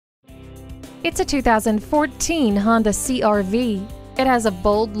It's a 2014 Honda CR-V. It has a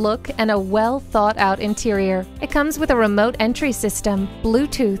bold look and a well-thought-out interior. It comes with a remote entry system,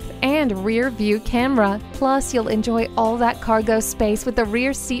 Bluetooth, and rear view camera. Plus, you'll enjoy all that cargo space with the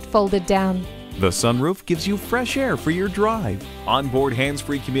rear seat folded down. The sunroof gives you fresh air for your drive. Onboard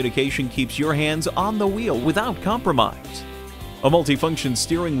hands-free communication keeps your hands on the wheel without compromise. A multifunction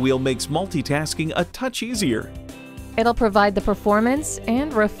steering wheel makes multitasking a touch easier. It'll provide the performance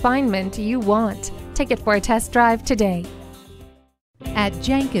and refinement you want. Take it for a test drive today. At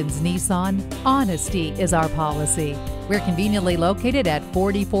Jenkins Nissan, honesty is our policy. We're conveniently located at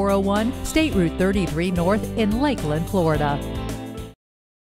 4401 State Route 33 North in Lakeland, Florida.